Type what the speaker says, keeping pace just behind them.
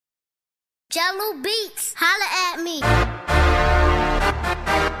D.LOKO beats, holla at me.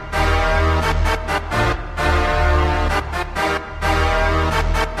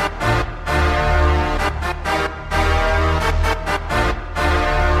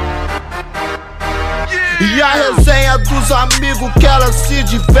 E a resenha dos amigos que ela se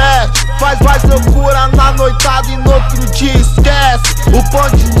diverte, faz loucura na noitada e no outro dia esquece. O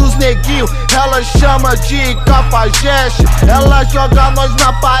bonde dos neguinhos ela chama de cafajeste. Ela joga nós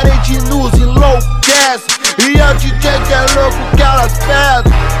na parede e nos enlouquece. E é o DJ D.LOKO que elas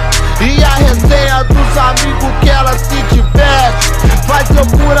pedem. E a resenha dos amigos que ela se diverte, faz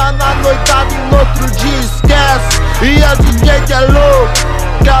loucura na noitada e no outro dia esquece. E é o DJ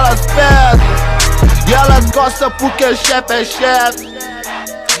D.LOKO que elas pedem. E elas gostam porque chefe é chefe.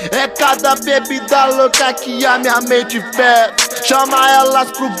 É cada bebida louca que a minha mente fede. Chama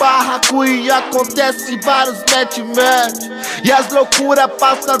elas pro barraco e acontece vários mete-mete. E as loucuras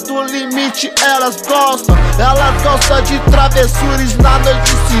passam do limite, elas gostam. Elas gostam de travessuras, na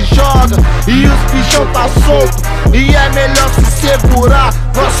noite se joga. E os bichão tá solto, e é melhor se segurar.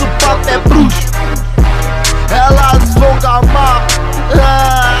 Nosso papo é bruxo, elas vão gamar.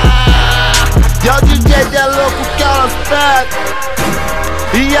 E é o DJ D.LOKO que elas pedem.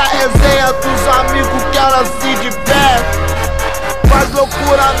 E a resenha dos amigos que elas se divertem, faz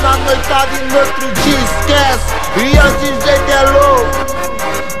loucura na noitada e no outro dia esquece. E é o DJ D.LOKO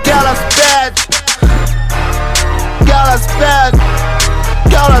que elas pedem. Que elas pedem.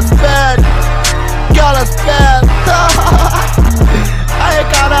 Que elas pedem. Que elas pedem. Aí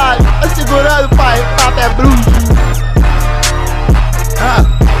caralho, tá segurando pai, o papo é bruxo.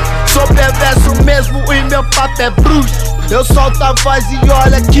 Sou perverso mesmo e meu papo é bruxo. Eu solto a voz e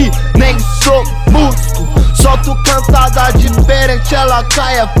olha que nem sou músico. Solto cantada diferente, ela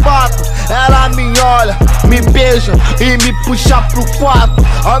cai é fato. Ela me olha, me beija e me puxa pro quarto.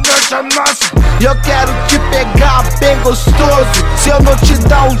 A noite é nossa e eu quero te pegar bem gostoso. Se eu não te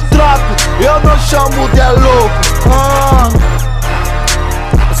dar um troco, eu não chamo D.LOKO.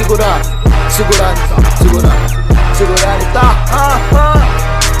 Segurando, segurando então, segurando então.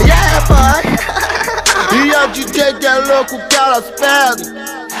 Yeah, boy. E é o DJ D.LOKO que elas pedem.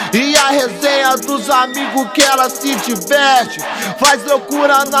 E a resenha dos amigos que ela se diverte, faz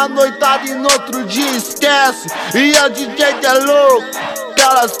loucura na noitada e no outro dia esquece. E é o DJ D.LOKO que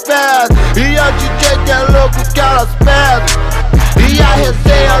elas pedem. E é o DJ D.LOKO que elas pedem. E a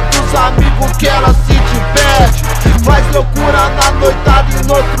resenha dos amigos que ela se diverte, faz loucura na noitada e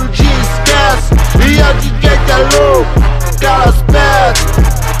no outro dia esquece. E é o DJ D.LOKO que elas